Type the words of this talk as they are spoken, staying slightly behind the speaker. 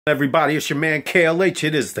Everybody, it's your man KLH.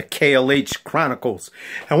 It is the KLH Chronicles.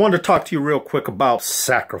 I want to talk to you real quick about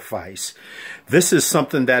sacrifice. This is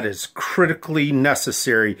something that is critically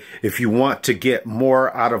necessary if you want to get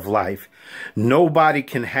more out of life. Nobody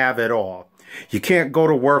can have it all. You can't go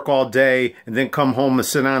to work all day and then come home and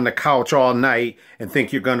sit on the couch all night and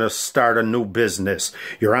think you're going to start a new business,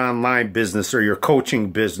 your online business or your coaching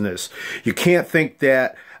business. You can't think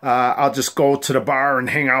that I'll just go to the bar and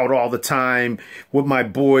hang out all the time with my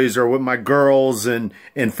boys or with my girls and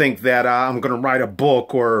think that I'm going to write a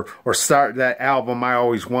book or start that album I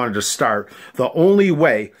always wanted to start. The only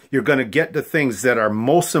way you're going to get the things that are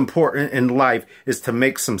most important in life is to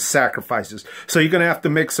make some sacrifices. So you're going to have to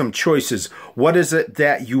make some choices. What is it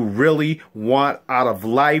that you really want out of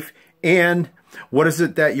life, and what is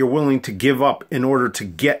it that you're willing to give up in order to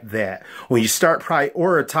get that? When you start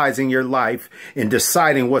prioritizing your life and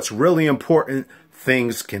deciding what's really important,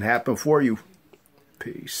 things can happen for you.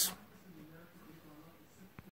 Peace.